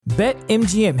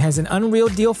BetMGM has an unreal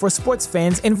deal for sports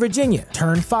fans in Virginia.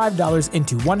 Turn $5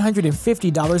 into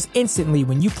 $150 instantly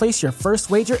when you place your first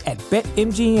wager at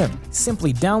BetMGM.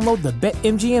 Simply download the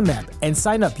BetMGM app and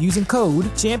sign up using code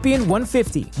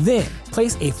Champion150. Then,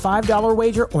 place a $5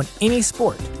 wager on any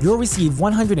sport. You'll receive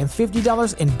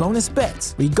 $150 in bonus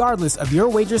bets, regardless of your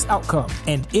wager's outcome.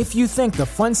 And if you think the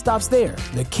fun stops there,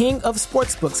 the King of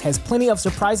Sportsbooks has plenty of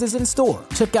surprises in store.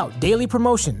 Check out daily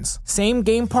promotions,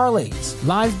 same-game parlays,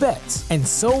 live bets, and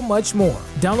so much more.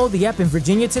 Download the app in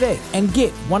Virginia today and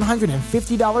get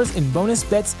 $150 in bonus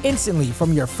bets instantly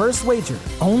from your first wager.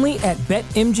 Only at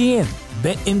BetMGM.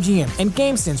 BetMGM and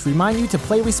GameSense remind you to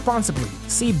play responsibly.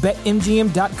 See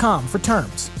BetMGM.com for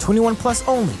terms. 21 plus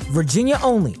only. Virginia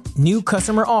only. New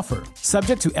customer offer.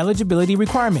 Subject to eligibility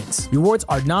requirements. Rewards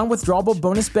are non-withdrawable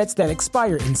bonus bets that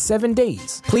expire in 7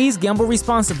 days. Please gamble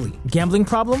responsibly. Gambling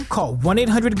problem? Call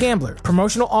 1-800-GAMBLER.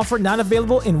 Promotional offer not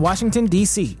available in Washington,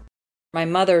 D.C. My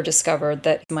mother discovered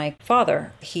that my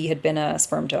father, he had been a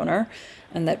sperm donor,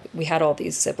 and that we had all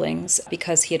these siblings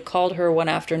because he had called her one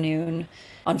afternoon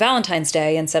on Valentine's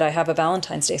Day and said, "I have a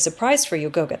Valentine's Day surprise for you.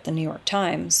 Go get the New York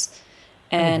Times."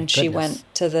 And she went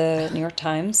to the New York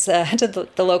Times, to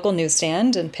the local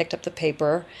newsstand, and picked up the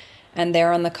paper. And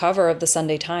there on the cover of the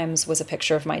Sunday Times was a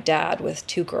picture of my dad with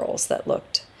 2 girls that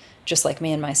looked just like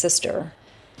me and my sister.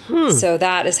 So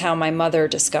that is how my mother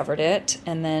discovered it.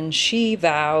 And then she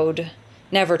vowed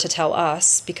never to tell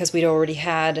us because we'd already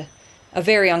had a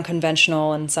very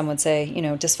unconventional and some would say,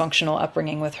 dysfunctional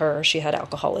upbringing with her. She had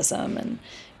alcoholism and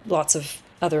lots of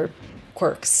other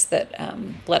quirks that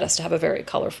led us to have a very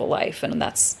colorful life. And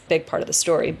that's a big part of the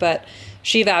story. But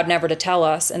she vowed never to tell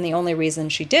us. And the only reason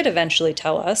she did eventually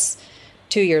tell us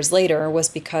 2 years later was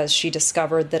because she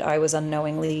discovered that I was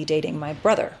unknowingly dating my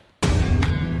brother.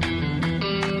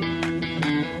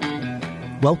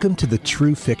 Welcome to the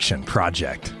True Fiction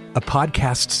Project, a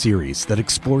podcast series that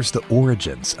explores the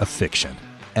origins of fiction.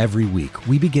 Every week,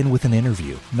 we begin with an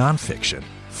interview, nonfiction,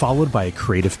 followed by a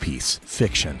creative piece,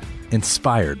 fiction,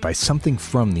 inspired by something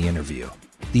from the interview.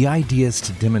 The idea is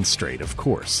to demonstrate, of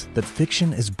course, that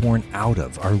fiction is born out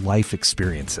of our life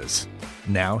experiences.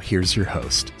 Now, here's your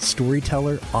host,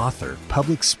 storyteller, author,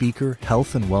 public speaker,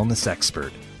 health and wellness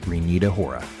expert, Renita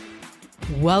Hora.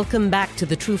 Welcome back to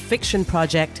the True Fiction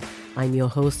Project. I'm your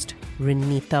host,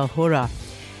 Renita Hora.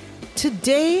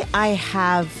 Today, I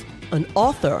have an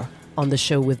author on the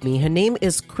show with me. Her name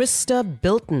is Krista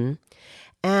Bilton,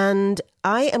 and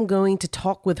I am going to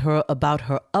talk with her about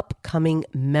her upcoming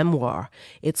memoir.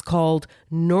 It's called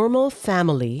Normal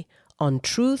Family: On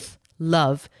Truth,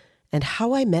 Love, and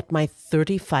How I Met My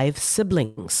 35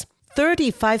 Siblings.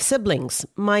 35 siblings,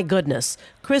 my goodness.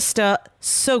 Krista,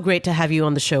 so great to have you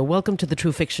on the show. Welcome to the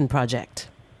True Fiction Project.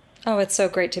 Oh, it's so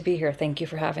great to be here. Thank you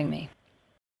for having me.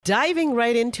 Diving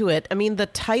right into it, the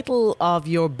title of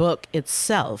your book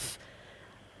itself,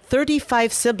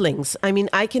 35 siblings.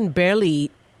 I can barely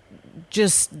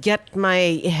just get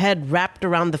my head wrapped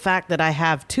around the fact that I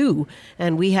have 2,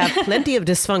 and we have plenty of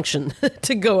dysfunction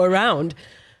to go around.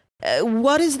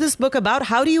 What is this book about?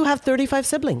 How do you have 35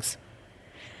 siblings?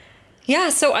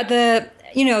 Yeah, so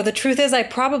the truth is I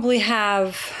probably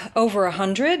have over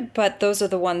 100, but those are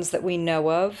the ones that we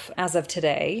know of as of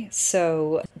today.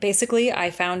 So basically, I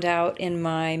found out in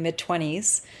my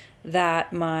mid-20s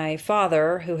that my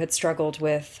father, who had struggled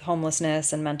with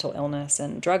homelessness and mental illness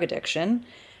and drug addiction,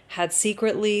 had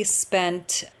secretly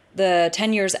spent the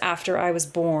 10 years after I was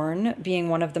born being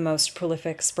one of the most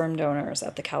prolific sperm donors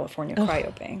at the California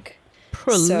Cryobank.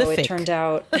 Prolific. So it turned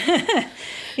out,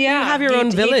 You have your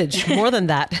own village, more than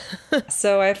that.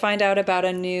 So I find out about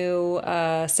a new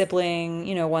sibling,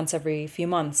 once every few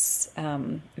months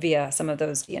via some of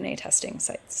those DNA testing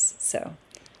sites. So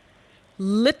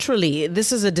literally,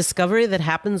 this is a discovery that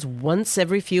happens once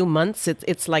every few months.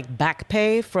 It's like back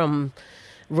pay from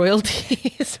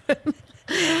royalties.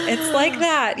 It's like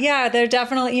that. Yeah, they're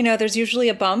definitely, there's usually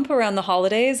a bump around the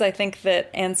holidays. I think that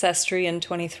Ancestry and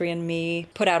 23andMe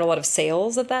put out a lot of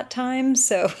sales at that time.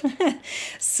 So,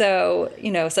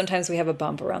 sometimes we have a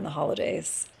bump around the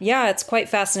holidays. Yeah, it's quite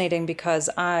fascinating because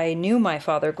I knew my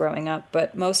father growing up,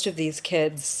 but most of these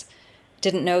kids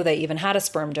didn't know they even had a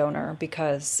sperm donor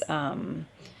because,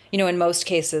 in most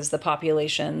cases, the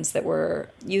populations that were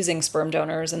using sperm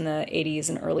donors in the 80s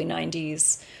and early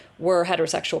 90s were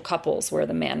heterosexual couples where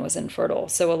the man was infertile.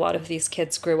 So a lot of these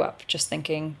kids grew up just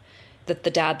thinking that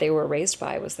the dad they were raised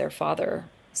by was their father.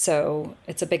 So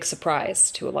it's a big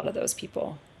surprise to a lot of those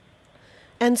people.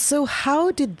 And so how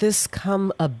did this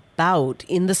come about?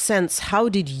 In the sense, how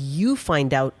did you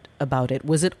find out about it?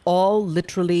 Was it all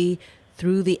literally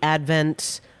through the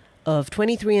advent of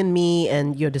 23andMe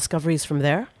and your discoveries from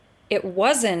there? It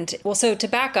wasn't. Well, so to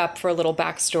back up for a little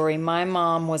backstory, my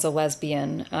mom was a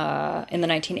lesbian in the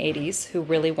 1980s who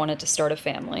really wanted to start a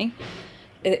family.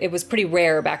 It was pretty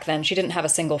rare back then. She didn't have a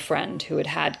single friend who had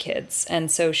had kids.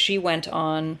 And so she went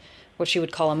on what she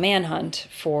would call a manhunt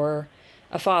for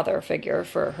a father figure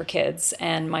for her kids.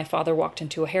 And my father walked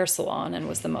into a hair salon and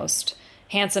was the most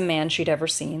handsome man she'd ever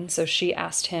seen. So she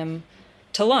asked him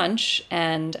to lunch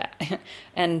and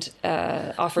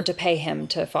offered to pay him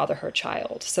to father her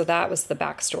child. So that was the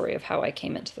backstory of how I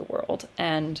came into the world.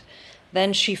 And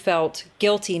then she felt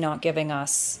guilty not giving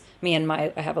us,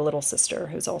 I have a little sister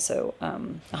who's also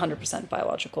 100%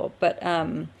 biological, but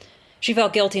she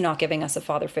felt guilty not giving us a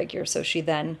father figure. So she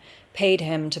then paid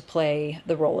him to play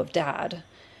the role of dad.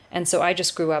 And so I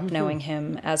just grew up knowing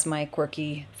him as my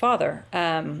quirky father.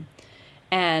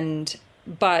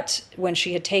 But when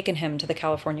she had taken him to the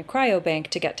California Cryobank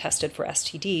to get tested for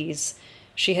STDs,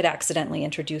 she had accidentally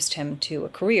introduced him to a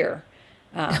career.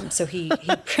 So he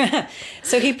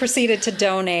proceeded to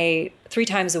donate 3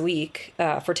 times a week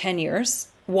for 10 years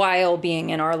while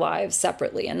being in our lives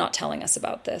separately and not telling us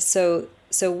about this.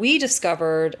 So we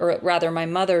discovered, or rather my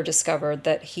mother discovered,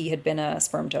 that he had been a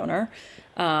sperm donor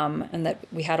and that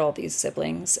we had all these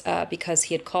siblings because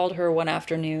he had called her one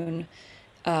afternoon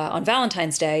on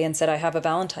Valentine's Day and said, I have a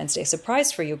Valentine's Day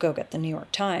surprise for you. Go get the New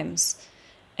York Times.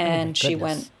 And she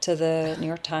went to the New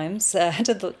York Times,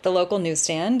 to the local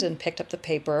newsstand, and picked up the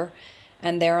paper.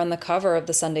 And there on the cover of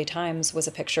the Sunday Times was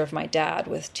a picture of my dad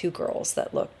with 2 girls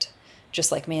that looked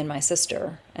just like me and my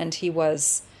sister. And he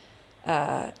was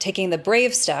taking the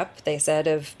brave step, they said,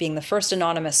 of being the first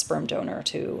anonymous sperm donor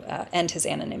to end his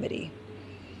anonymity.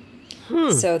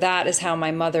 So that is how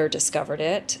my mother discovered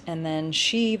it. And then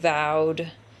she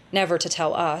vowed never to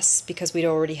tell us because we'd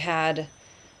already had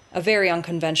a very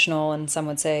unconventional and some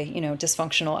would say,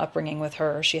 dysfunctional upbringing with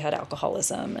her. She had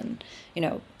alcoholism and,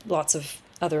 lots of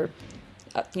other,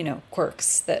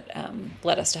 quirks that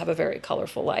led us to have a very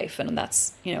colorful life. And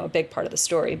that's, a big part of the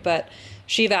story. But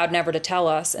she vowed never to tell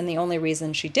us. And the only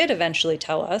reason she did eventually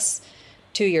tell us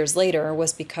 2 years later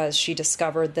was because she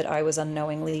discovered that I was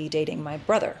unknowingly dating my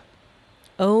brother.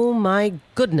 Oh my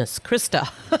goodness,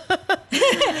 Krista.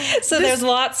 So there's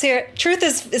lots here. Truth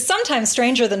is sometimes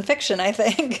stranger than fiction, I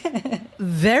think.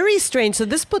 Very strange. So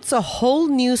this puts a whole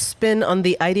new spin on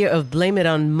the idea of blame it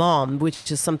on mom, which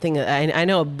is something I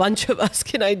know a bunch of us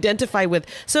can identify with.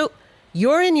 So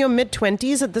you're in your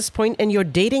mid-20s at this point and you're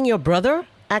dating your brother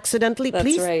accidentally?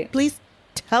 That's right. Please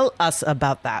tell us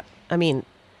about that. I mean,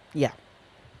 yeah.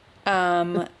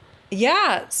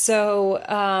 Yeah.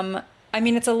 So,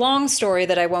 it's a long story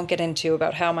that I won't get into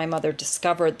about how my mother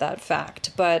discovered that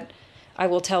fact, but I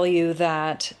will tell you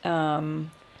that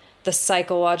the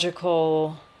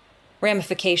psychological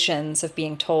ramifications of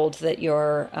being told that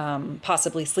you're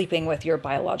possibly sleeping with your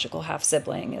biological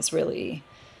half-sibling is really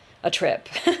a trip.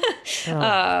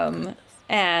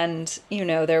 And,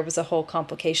 there was a whole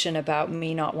complication about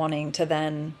me not wanting to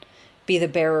then be the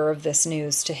bearer of this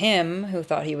news to him, who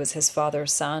thought he was his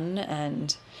father's son,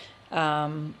 and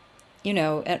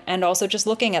and also just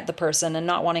looking at the person and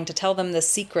not wanting to tell them this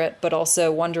secret, but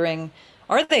also wondering,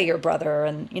 are they your brother?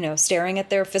 And, staring at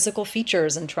their physical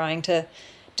features and trying to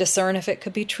discern if it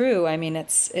could be true. I mean,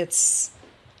 it's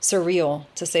surreal,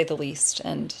 to say the least,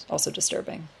 and also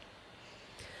disturbing.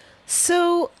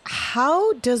 So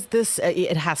how does this,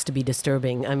 it has to be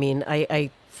disturbing. I mean, I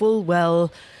full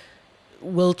well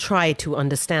will try to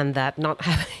understand that,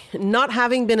 not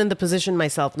having been in the position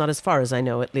myself, not as far as I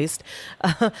know, at least.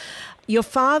 Your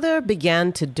father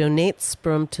began to donate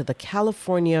sperm to the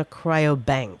California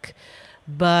Cryobank,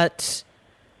 but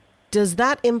does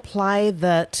that imply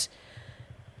that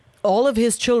all of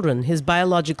his children, his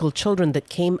biological children that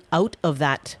came out of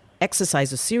that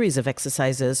exercise, a series of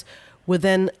exercises, were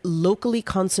then locally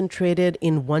concentrated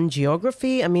in one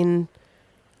geography? I mean,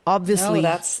 obviously.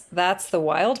 No, that's the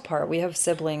wild part. We have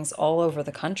siblings all over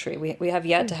the country. We have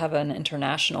yet to have an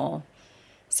international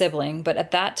sibling, but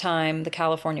at that time, the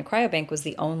California Cryobank was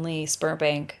the only sperm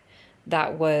bank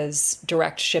that was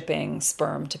direct shipping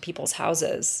sperm to people's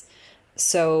houses.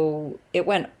 So it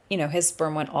went, his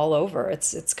sperm went all over.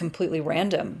 It's completely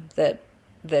random that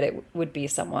it would be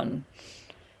someone,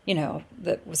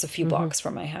 that was a few blocks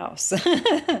from my house.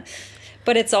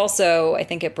 But it's also, I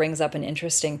think it brings up an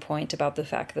interesting point about the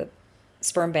fact that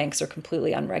sperm banks are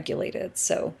completely unregulated.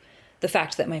 So the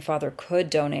fact that my father could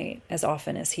donate as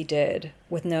often as he did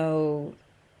with no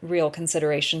real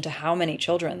consideration to how many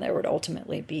children there would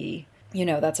ultimately be,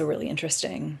 that's a really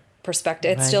interesting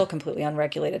perspective. It's still completely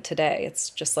unregulated today.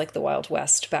 It's just like the Wild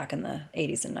West back in the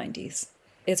 80s and 90s.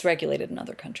 It's regulated in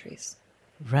other countries.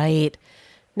 Right.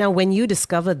 Now, when you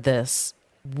discovered this,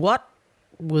 what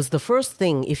was the first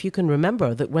thing, if you can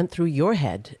remember, that went through your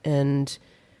head? And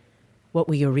what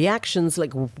were your reactions?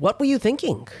 Like, what were you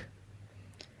thinking?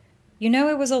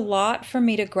 It was a lot for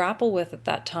me to grapple with at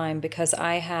that time because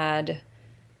I had,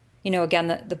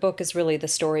 again, the book is really the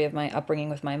story of my upbringing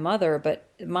with my mother, but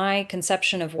my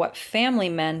conception of what family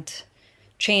meant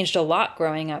changed a lot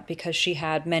growing up because she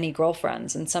had many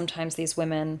girlfriends. And sometimes these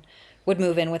women would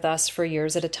move in with us for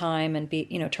years at a time and be,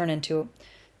 turn into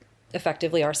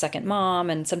effectively our second mom.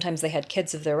 And sometimes they had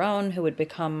kids of their own who would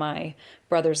become my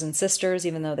brothers and sisters,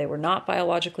 even though they were not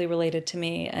biologically related to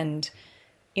me. And,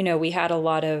 we had a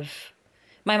lot of,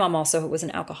 my mom also was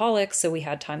an alcoholic. So we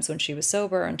had times when she was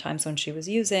sober and times when she was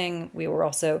using. We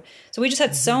just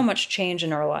had so much change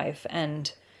in our life.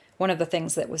 And one of the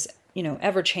things that was,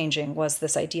 ever changing was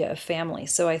this idea of family.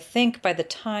 So I think by the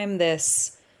time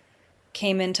this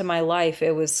came into my life,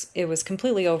 it was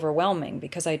completely overwhelming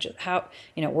because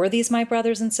were these my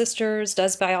brothers and sisters?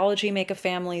 Does biology make a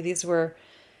family? These were,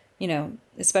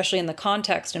 especially in the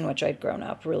context in which I'd grown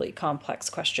up, really complex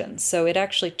questions. So it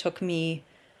actually took me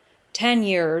 10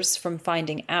 years from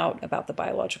finding out about the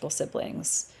biological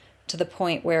siblings to the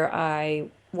point where I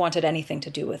wanted anything to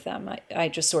do with them. I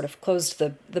just sort of closed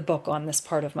the book on this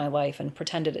part of my life and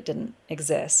pretended it didn't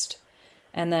exist.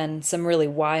 And then some really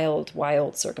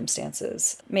wild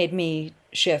circumstances made me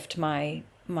shift my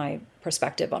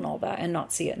perspective on all that and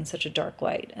not see it in such a dark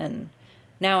light. And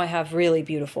now I have really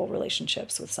beautiful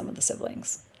relationships with some of the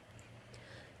siblings.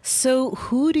 So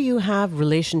who do you have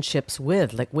relationships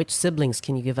with? Like, which siblings?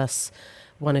 Can you give us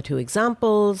one or two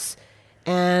examples?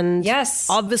 And yes,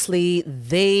 obviously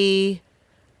they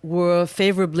were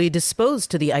favorably disposed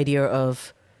to the idea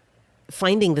of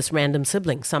finding this random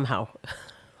sibling somehow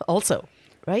also,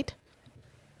 right?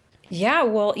 Yeah,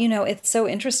 well, it's so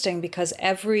interesting because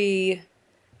every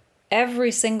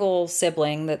single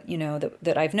sibling that,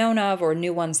 that I've known of or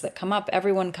new ones that come up,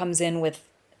 everyone comes in with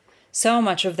so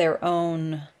much of their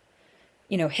own,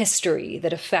 history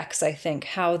that affects, I think,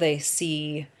 how they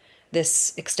see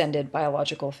this extended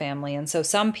biological family. And so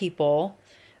some people,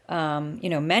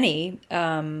 many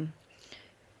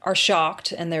are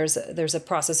shocked, and there's a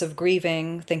process of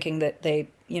grieving, thinking that they,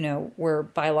 were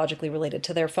biologically related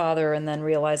to their father, and then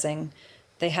realizing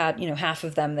they had, half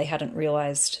of them they hadn't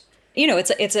realized.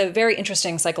 It's a very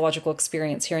interesting psychological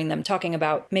experience hearing them talking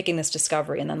about making this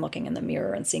discovery and then looking in the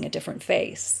mirror and seeing a different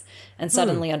face and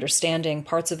suddenly understanding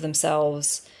parts of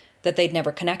themselves that they'd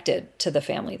never connected to the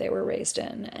family they were raised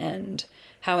in, and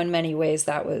how in many ways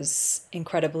that was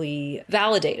incredibly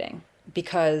validating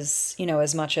because,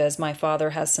 as much as my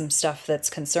father has some stuff that's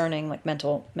concerning, like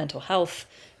mental health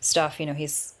stuff,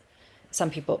 he's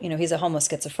a homeless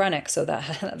schizophrenic, so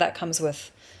that comes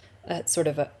with sort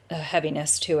of a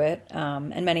heaviness to it.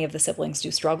 And many of the siblings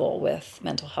do struggle with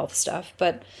mental health stuff,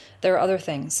 but there are other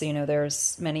things.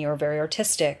 There's many are very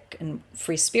artistic and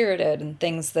free-spirited and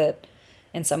things that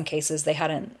in some cases they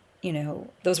hadn't,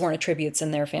 those weren't attributes in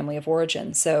their family of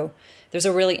origin. So there's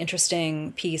a really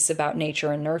interesting piece about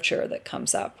nature and nurture that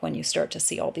comes up when you start to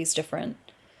see all these different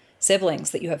siblings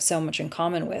that you have so much in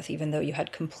common with, even though you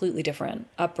had completely different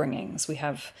upbringings. We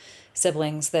have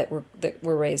siblings that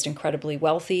were raised incredibly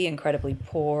wealthy, incredibly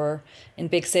poor, in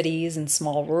big cities and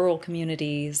small rural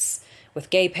communities, with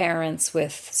gay parents,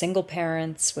 with single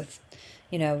parents, with,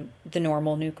 the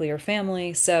normal nuclear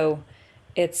family. So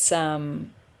it's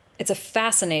a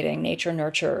fascinating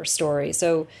nature-nurture story.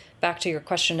 So back to your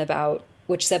question about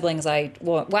which siblings I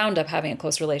wound up having a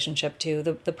close relationship to,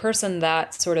 the person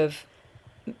that sort of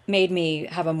made me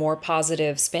have a more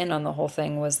positive spin on the whole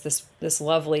thing was this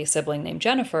lovely sibling named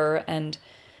Jennifer. And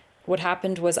what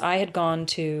happened was I had gone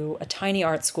to a tiny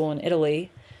art school in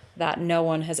Italy that no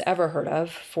one has ever heard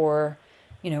of for,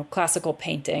 classical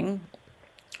painting.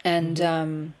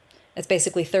 And it's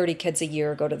basically 30 kids a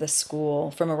year go to this school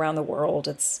from around the world.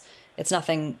 It's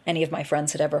nothing any of my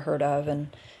friends had ever heard of. And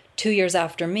 2 years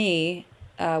after me,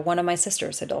 one of my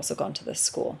sisters had also gone to this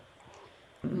school.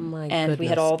 And we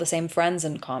had all the same friends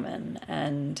in common.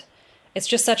 And it's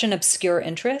just such an obscure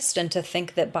interest. And to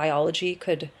think that biology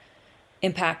could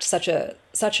impact such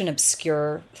an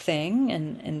obscure thing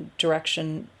and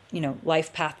direction,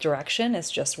 life path direction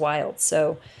is just wild.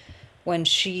 So when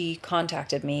she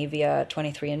contacted me via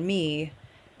 23andMe,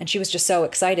 and she was just so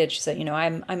excited, she said,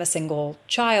 I'm a single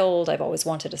child. I've always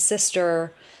wanted a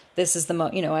sister. This is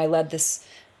I led this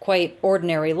quite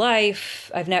ordinary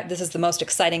life. This is the most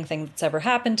exciting thing that's ever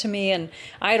happened to me. And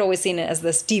I had always seen it as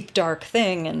this deep, dark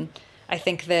thing. And I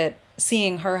think that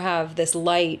seeing her have this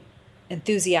light,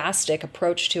 enthusiastic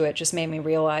approach to it just made me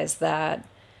realize that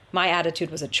my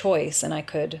attitude was a choice and I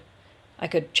could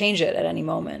change it at any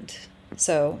moment.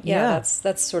 So Yeah.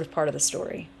 that's sort of part of the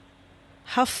story.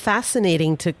 How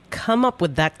fascinating to come up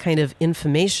with that kind of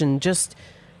information just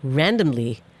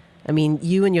randomly. I mean,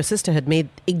 you and your sister had made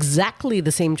exactly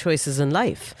the same choices in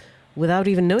life without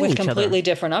even knowing With each other. completely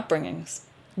different upbringings.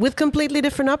 With completely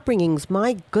different upbringings.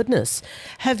 My goodness.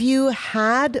 Have you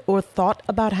had or thought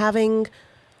about having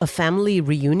a family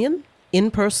reunion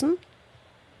in person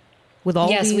with all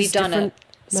Yes, these we've done different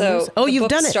it. members? So Oh, the you've book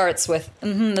done it. starts with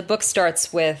the book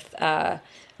starts with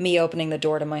me opening the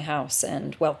door to my house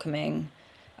and welcoming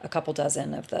a couple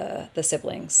dozen of the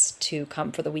siblings to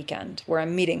come for the weekend, where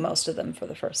I'm meeting most of them for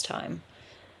the first time,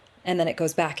 and then it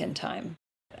goes back in time.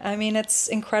 I mean, it's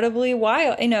incredibly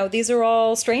wild. These are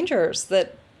all strangers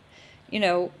that,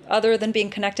 other than being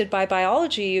connected by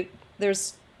biology,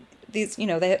 there's these,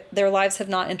 their lives have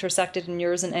not intersected in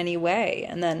yours in any way,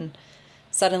 and then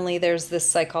suddenly there's this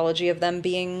psychology of them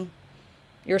being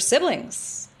your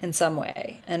siblings in some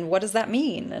way. And what does that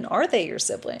mean? And are they your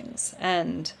siblings?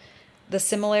 And the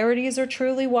similarities are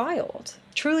truly wild,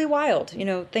 truly wild.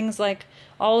 Things like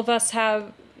all of us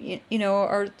have,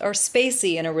 are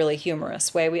spacey in a really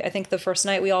humorous way. I think the first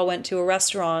night we all went to a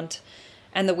restaurant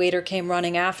and the waiter came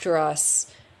running after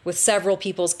us with several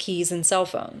people's keys and cell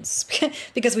phones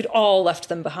because we'd all left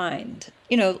them behind.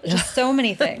 Just so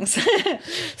many things.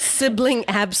 Sibling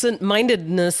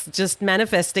absent-mindedness just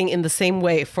manifesting in the same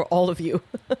way for all of you.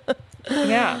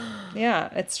 Yeah,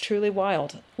 it's truly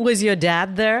wild. Was your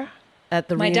dad there at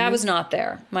the My reunion? dad was not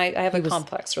there. I have a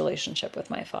complex relationship with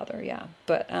my father, yeah.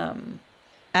 But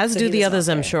As so do he the was others,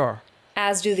 not I'm there. sure.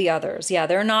 As do the others. Yeah,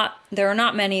 there are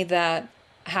not many that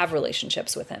have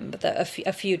relationships with him, but a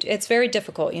few. It's very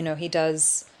difficult.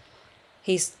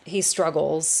 He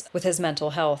struggles with his mental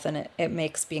health, and it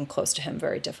makes being close to him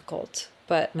very difficult.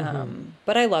 But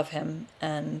I love him,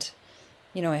 and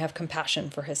I have compassion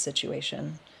for his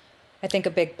situation. I think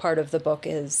a big part of the book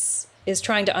is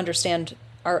trying to understand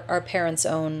our parents'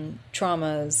 own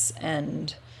traumas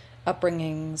and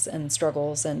upbringings and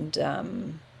struggles,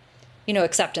 and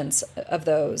acceptance of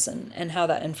those, and how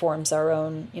that informs our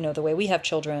own, the way we have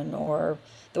children or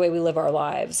the way we live our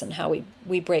lives, and how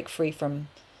we break free from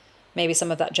maybe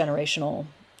some of that generational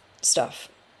stuff.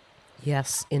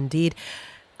 Yes, indeed.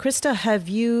 Krista, have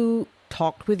you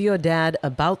talked with your dad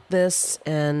about this,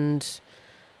 and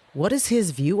what is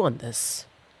his view on this?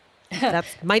 That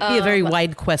might be a very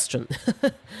wide question.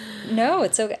 No,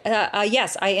 it's okay.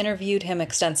 Yes, I interviewed him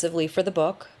extensively for the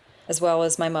book, as well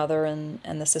as my mother and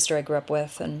the sister I grew up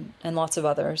with, and lots of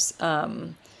others.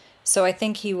 So I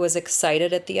think he was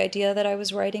excited at the idea that I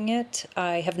was writing it.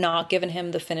 I have not given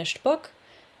him the finished book.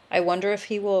 I wonder if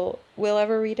he will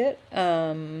ever read it.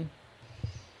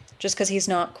 Just because he's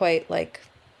not quite like,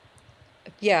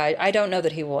 I don't know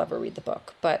that he will ever read the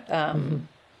book, but,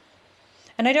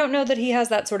 and I don't know that he has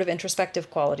that sort of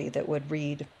introspective quality that would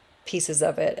read pieces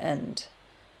of it. And,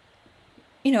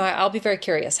 I'll be very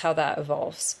curious how that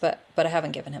evolves, but I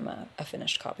haven't given him a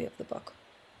finished copy of the book.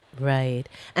 Right.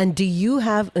 And do you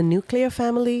have a nuclear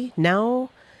family now?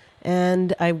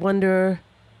 And I wonder,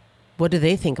 what do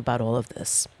they think about all of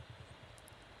this?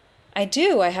 I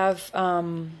do. I have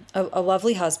a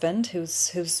lovely husband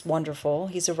who's wonderful.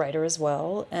 He's a writer as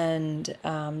well, and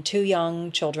 2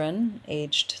 young children,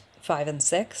 aged 5 and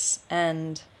 6.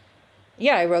 And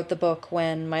I wrote the book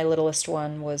when my littlest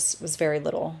one was very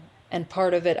little. And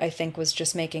part of it, I think, was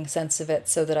just making sense of it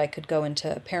so that I could go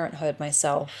into parenthood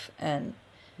myself, and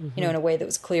in a way that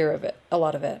was clear of it, a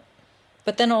lot of it.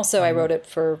 But then also I wrote it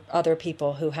for other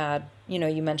people who had,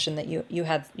 you mentioned that you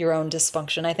had your own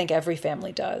dysfunction. I think every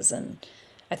family does. And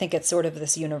I think it's sort of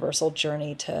this universal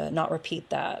journey to not repeat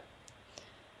that,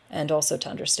 and also to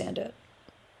understand it.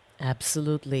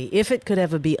 Absolutely. If it could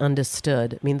ever be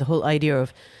understood. I mean, the whole idea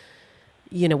of,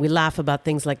 we laugh about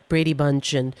things like Brady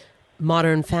Bunch and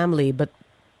Modern Family, but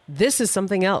this is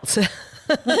something else.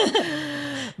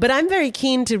 But I'm very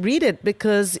keen to read it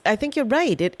because I think you're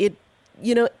right. It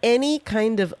any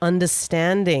kind of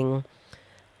understanding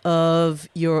of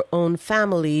your own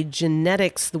family,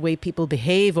 genetics, the way people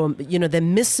behave, or, their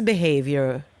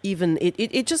misbehavior, even,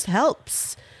 it just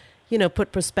helps,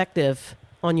 put perspective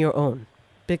on your own.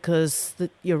 Because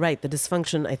you're right, the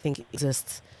dysfunction, I think,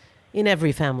 exists in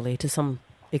every family to some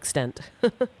extent.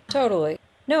 Totally.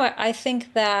 No, I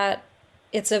think that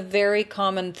it's a very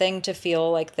common thing to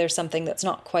feel like there's something that's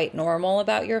not quite normal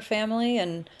about your family.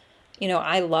 And,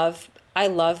 I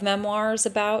love memoirs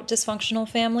about dysfunctional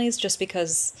families just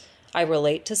because I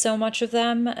relate to so much of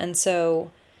them. And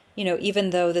so,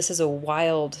 even though this is a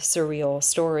wild, surreal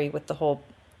story with the whole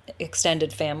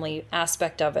extended family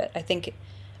aspect of it, I think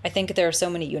there are so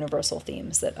many universal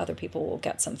themes that other people will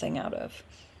get something out of.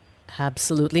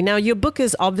 Absolutely. Now, your book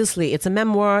is obviously, it's a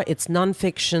memoir, it's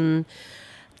nonfiction.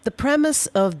 The premise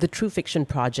of the True Fiction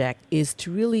Project is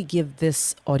to really give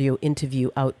this audio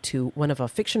interview out to one of our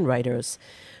fiction writers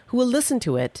who will listen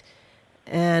to it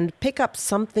and pick up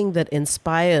something that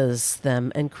inspires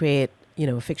them and create,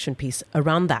 a fiction piece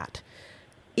around that.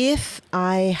 If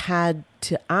I had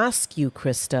to ask you,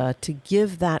 Krista, to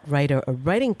give that writer a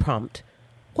writing prompt,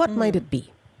 what might it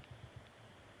be?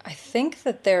 I think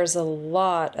that there's a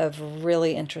lot of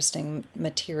really interesting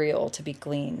material to be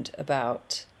gleaned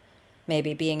about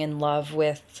maybe being in love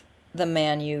with the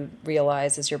man you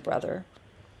realize is your brother.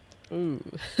 Ooh.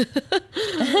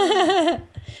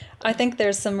 I think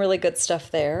there's some really good stuff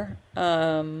there.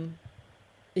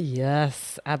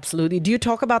 Yes, absolutely. Do you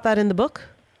talk about that in the book?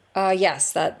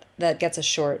 Yes, that gets a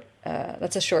short.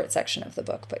 That's a short section of the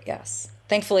book, but yes.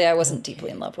 Thankfully, I wasn't deeply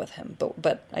in love with him,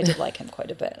 but I did like him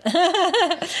quite a bit.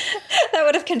 That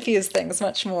would have confused things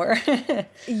much more.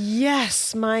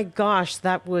 Yes, my gosh,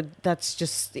 that's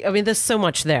just, there's so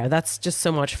much there. That's just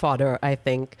so much fodder, I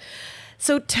think.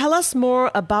 So tell us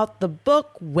more about the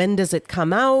book. When does it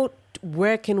come out?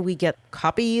 Where can we get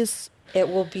copies? It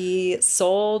will be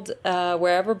sold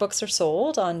wherever books are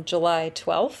sold on July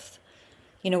 12th.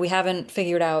 We haven't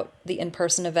figured out the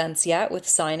in-person events yet with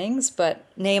signings, but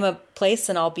name a place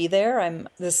and I'll be there.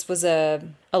 This was a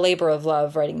labor of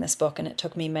love writing this book, and it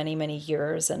took me many, many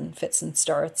years and fits and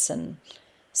starts. And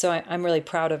so I'm really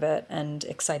proud of it and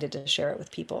excited to share it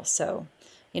with people. So,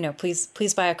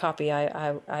 please buy a copy.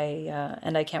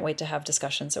 I can't wait to have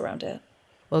discussions around it.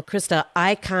 Well, Krista,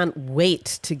 I can't wait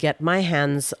to get my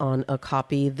hands on a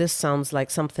copy. This sounds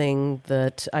like something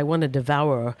that I want to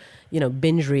devour,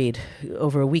 binge read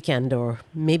over a weekend or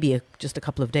maybe just a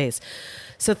couple of days.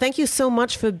 So thank you so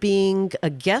much for being a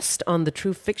guest on the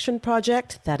True Fiction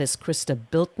Project. That is Krista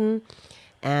Bilton,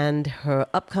 and her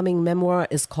upcoming memoir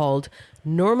is called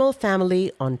Normal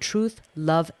Family on Truth,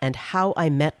 Love, and How I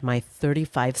Met My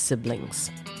 35 Siblings.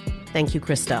 Thank you,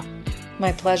 Krista.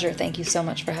 My pleasure. Thank you so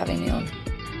much for having me on.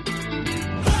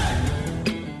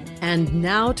 And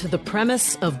now to the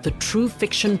premise of the True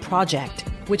Fiction Project,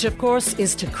 which of course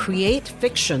is to create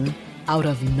fiction out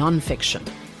of nonfiction.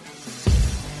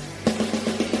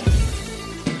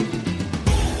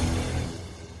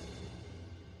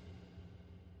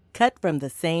 Cut from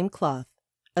the Same Cloth,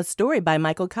 a story by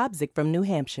Michael Kobzik from New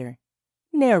Hampshire,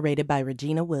 narrated by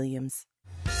Regina Williams.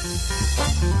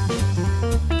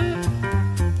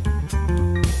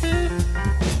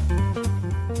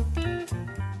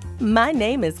 My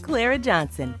name is Clara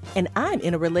Johnson, and I'm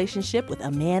in a relationship with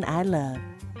a man I love.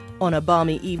 On a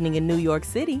balmy evening in New York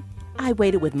City, I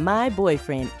waited with my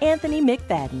boyfriend, Anthony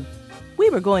McFadden. We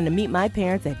were going to meet my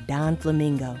parents at Don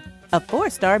Flamingo, a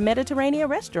 4-star Mediterranean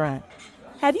restaurant.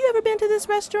 Have you ever been to this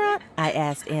restaurant? I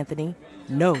asked Anthony.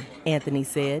 No, Anthony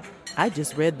said. I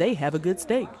just read they have a good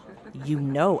steak. You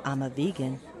know I'm a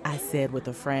vegan, I said with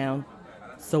a frown.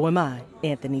 So am I,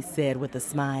 Anthony said with a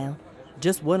smile.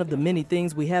 Just one of the many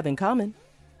things we have in common.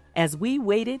 As we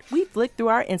waited, we flicked through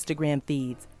our Instagram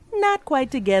feeds. Not quite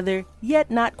together,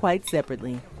 yet not quite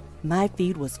separately. My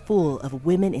feed was full of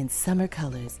women in summer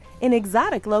colors, in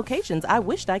exotic locations I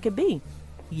wished I could be.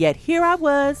 Yet here I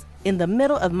was, in the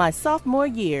middle of my sophomore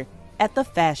year, at the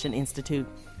Fashion Institute.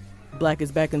 Black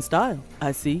is back in style,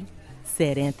 I see,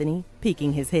 said Anthony,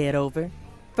 peeking his head over.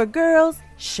 For girls,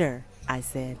 sure, I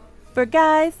said. For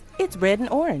guys, it's red and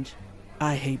orange.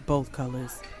 I hate both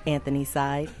colors, Anthony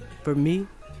sighed. For me,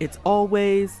 it's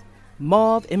always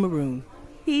mauve and maroon.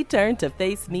 He turned to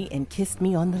face me and kissed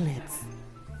me on the lips.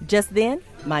 Just then,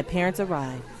 my parents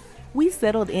arrived. We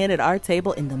settled in at our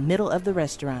table in the middle of the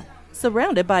restaurant,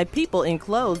 surrounded by people in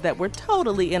clothes that were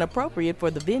totally inappropriate for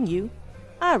the venue.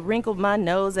 I wrinkled my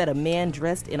nose at a man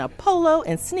dressed in a polo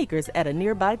and sneakers at a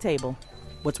nearby table.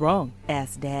 What's wrong?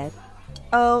 Asked Dad.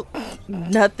 Oh,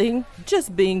 nothing.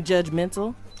 Just being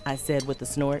judgmental, I said with a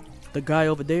snort. The guy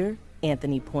over there,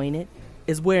 Anthony pointed,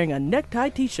 is wearing a necktie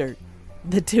t-shirt.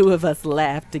 The two of us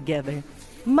laughed together.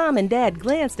 Mom and Dad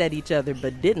glanced at each other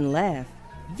but didn't laugh.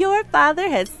 Your father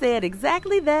has said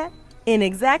exactly that, in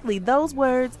exactly those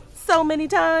words, so many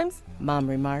times, Mom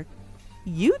remarked.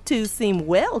 You two seem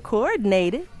well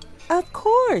coordinated. Of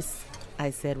course, I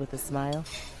said with a smile.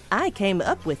 I came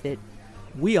up with it.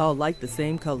 We all like the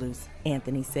same colors,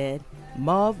 Anthony said.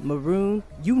 Mauve, maroon,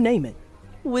 you name it.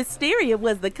 Wisteria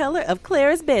was the color of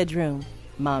Clara's bedroom,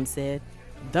 Mom said.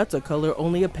 That's a color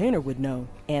only a painter would know,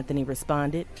 Anthony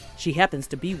responded. She happens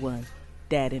to be one,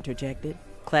 Dad interjected.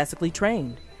 Classically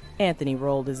trained. Anthony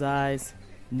rolled his eyes.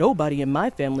 Nobody in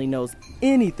my family knows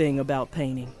anything about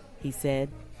painting, he said.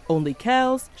 Only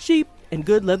cows, sheep, and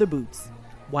good leather boots.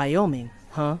 Wyoming,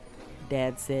 huh?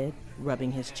 Dad said,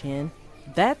 rubbing his chin.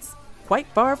 That's quite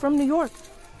far from New York.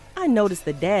 I noticed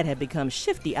that Dad had become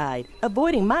shifty-eyed,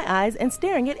 avoiding my eyes and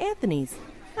staring at Anthony's.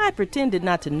 I pretended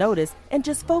not to notice and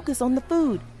just focus on the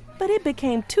food, but it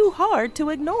became too hard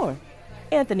to ignore.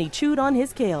 Anthony chewed on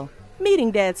his kale,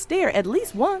 meeting Dad's stare at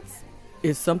least once.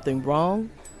 Is something wrong,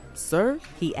 sir?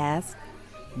 He asked.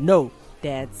 No,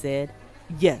 Dad said.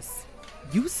 Yes,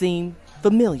 you seem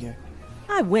familiar.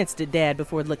 I winced at Dad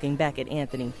before looking back at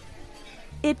Anthony.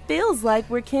 It feels like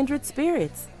we're kindred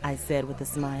spirits, I said with a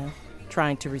smile,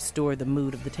 trying to restore the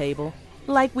mood of the table.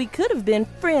 Like we could have been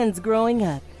friends growing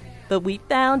up, but we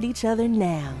found each other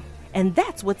now, and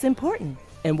that's what's important.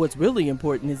 And what's really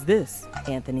important is this,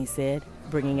 Anthony said,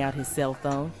 bringing out his cell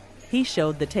phone. He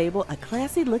showed the table a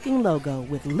classy-looking logo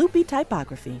with loopy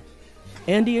typography.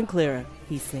 Andy and Clara,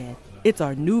 he said. It's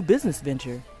our new business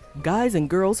venture, guys and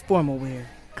girls formal wear.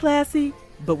 Classy,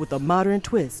 but with a modern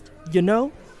twist, you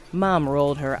know? Mom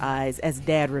rolled her eyes as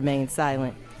Dad remained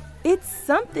silent. It's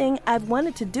something I've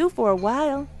wanted to do for a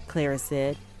while, Clara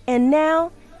said. And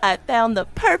now I found the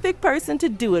perfect person to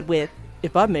do it with.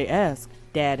 If I may ask,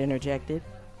 Dad interjected,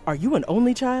 are you an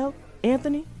only child,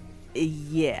 Anthony?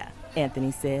 Yeah,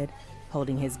 Anthony said,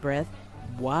 holding his breath.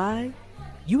 Why?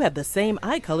 You have the same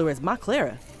eye color as my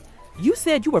Clara. You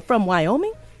said you were from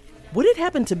Wyoming? Would it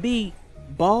happen to be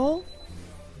Ball?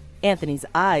 Anthony's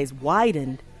eyes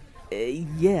widened.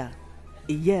 Yeah,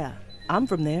 I'm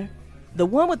from there. The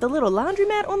one with the little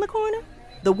laundromat on the corner?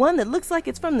 The one that looks like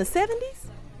it's from the 70s?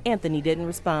 Anthony didn't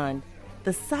respond.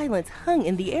 The silence hung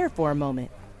in the air for a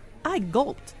moment. I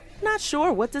gulped, not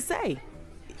sure what to say.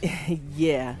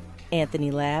 Yeah,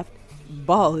 Anthony laughed.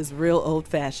 Ball is real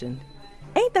old-fashioned.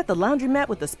 Ain't that the laundromat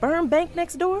with the sperm bank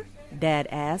next door? Dad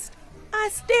asked. I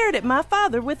stared at my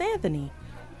father with Anthony.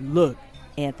 Look,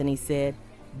 Anthony said,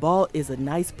 Ball is a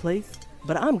nice place,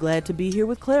 but I'm glad to be here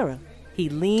with Clara. He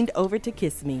leaned over to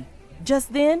kiss me.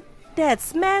 Just then, Dad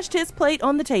smashed his plate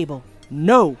on the table.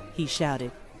 No, he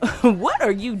shouted. What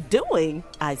are you doing?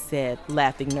 I said,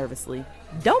 laughing nervously.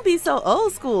 Don't be so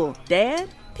old school, Dad.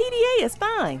 PDA is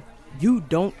fine. You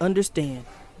don't understand,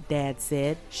 Dad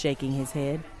said, shaking his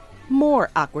head. More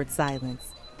awkward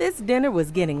silence. This dinner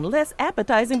was getting less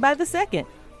appetizing by the second.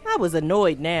 I was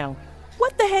annoyed now.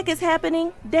 What the heck is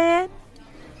happening, Dad?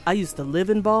 I used to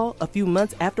live in Ball a few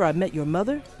months after I met your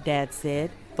mother, Dad said,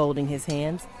 folding his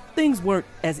hands. Things weren't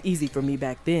as easy for me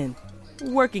back then.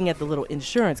 Working at the little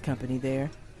insurance company there,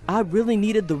 I really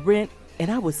needed the rent and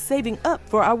I was saving up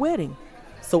for our wedding.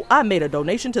 So I made a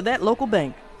donation to that local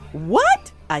bank.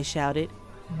 What? I shouted.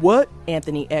 What?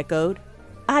 Anthony echoed.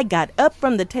 I got up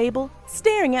from the table,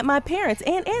 staring at my parents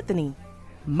and Anthony.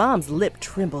 Mom's lip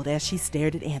trembled as she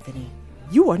stared at Anthony.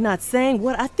 You are not saying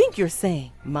what I think you're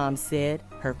saying, Mom said,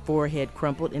 her forehead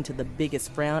crumpled into the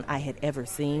biggest frown I had ever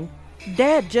seen.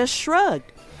 Dad just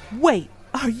shrugged. Wait,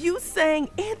 are you saying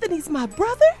Anthony's my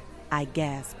brother? I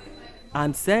gasped.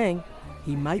 I'm saying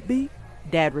he might be,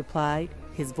 Dad replied,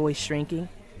 his voice shrinking.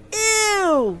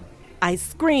 Ew! I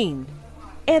screamed.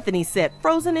 Anthony sat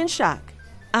frozen in shock.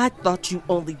 I thought you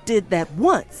only did that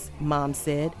once, Mom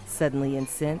said, suddenly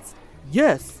incensed.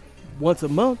 Yes, once a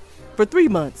month, for 3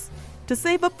 months, to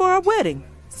save up for our wedding.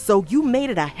 So you made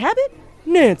it a habit?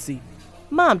 Nancy!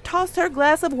 Mom tossed her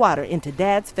glass of water into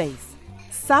Dad's face.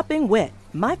 Sopping wet,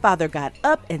 my father got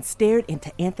up and stared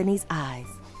into Anthony's eyes.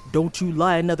 Don't you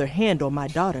lie another hand on my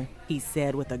daughter, he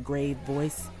said with a grave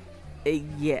voice.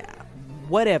 Yeah,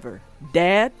 whatever.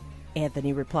 Dad?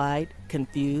 Anthony replied,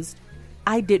 confused.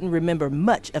 I didn't remember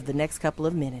much of the next couple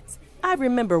of minutes. I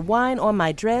remember wine on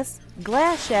my dress,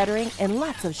 glass shattering, and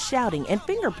lots of shouting and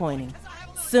finger pointing.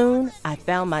 Soon, I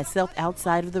found myself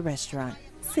outside of the restaurant,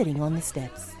 sitting on the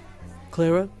steps.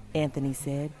 Clara, Anthony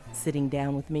said, sitting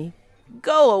down with me.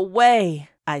 Go away,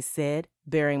 I said,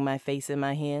 burying my face in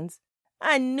my hands.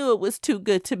 I knew it was too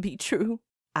good to be true,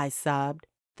 I sobbed.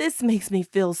 This makes me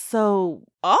feel so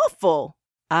awful.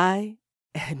 I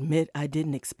admit I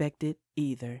didn't expect it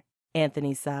either,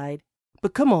 Anthony sighed.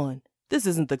 But come on, this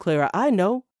isn't the Clara I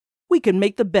know. We can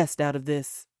make the best out of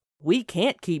this. We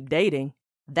can't keep dating.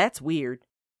 That's weird.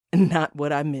 Not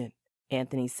what I meant,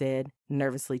 Anthony said,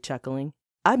 nervously chuckling.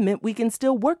 I meant we can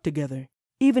still work together,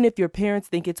 even if your parents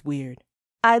think it's weird.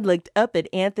 I looked up at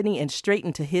Anthony and straight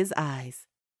into his eyes.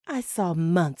 I saw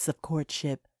months of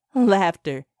courtship,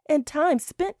 laughter, and time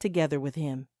spent together with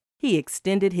him. He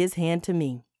extended his hand to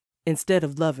me. Instead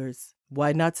of lovers,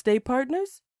 why not stay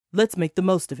partners? Let's make the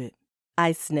most of it.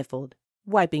 I sniffled,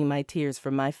 wiping my tears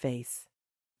from my face.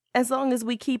 As long as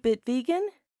we keep it vegan,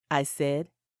 I said.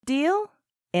 Deal?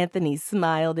 Anthony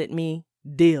smiled at me.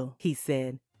 Deal, he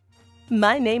said.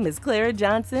 My name is Clara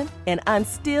Johnson, and I'm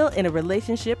still in a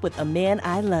relationship with a man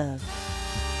I love.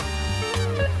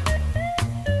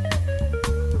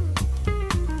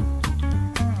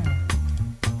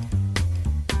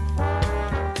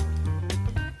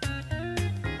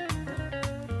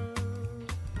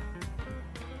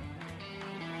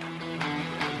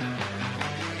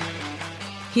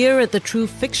 Here at the True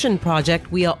Fiction Project,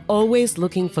 we are always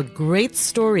looking for great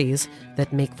stories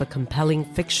that make for compelling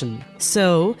fiction.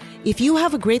 So, if you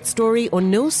have a great story or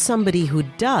know somebody who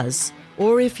does,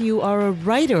 or if you are a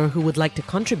writer who would like to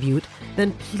contribute,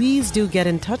 then please do get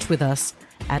in touch with us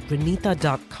at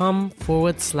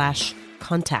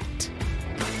renita.com/contact.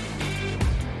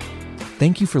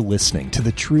 Thank you for listening to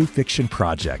the True Fiction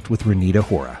Project with Renita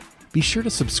Hora. Be sure to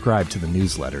subscribe to the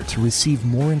newsletter to receive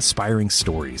more inspiring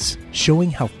stories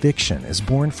showing how fiction is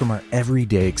born from our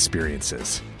everyday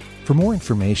experiences. For more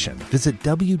information, visit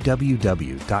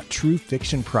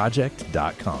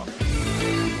www.truefictionproject.com.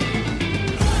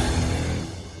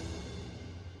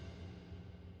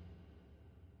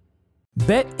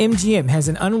 BetMGM has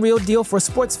an unreal deal for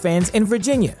sports fans in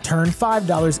Virginia. Turn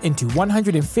 $5 into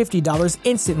 $150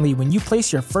 instantly when you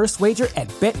place your first wager at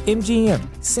BetMGM.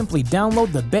 Simply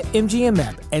download the BetMGM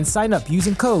app and sign up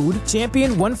using code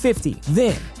Champion150.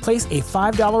 Then, place a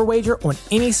 $5 wager on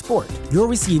any sport. You'll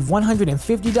receive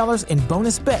 $150 in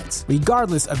bonus bets,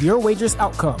 regardless of your wager's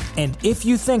outcome. And if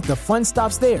you think the fun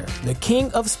stops there, the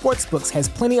King of Sportsbooks has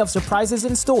plenty of surprises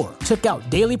in store. Check out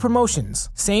daily promotions,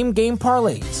 same-game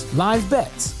parlays, live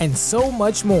bets, and so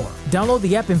much more. Download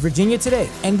the app in Virginia today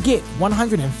and get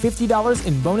 $150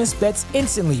 in bonus bets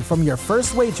instantly from your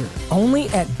first wager. Only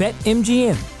at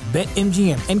BetMGM.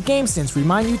 BetMGM and GameSense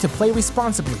remind you to play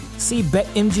responsibly. See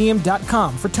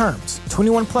BetMGM.com for terms.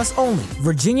 21 plus only.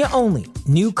 Virginia only.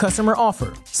 New customer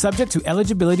offer. Subject to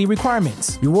eligibility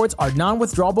requirements. Rewards are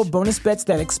non-withdrawable bonus bets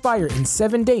that expire in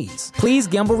 7 days. Please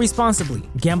gamble responsibly.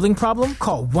 Gambling problem?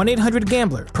 Call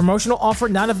 1-800-GAMBLER. Promotional offer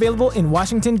not available in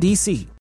Washington, D.C.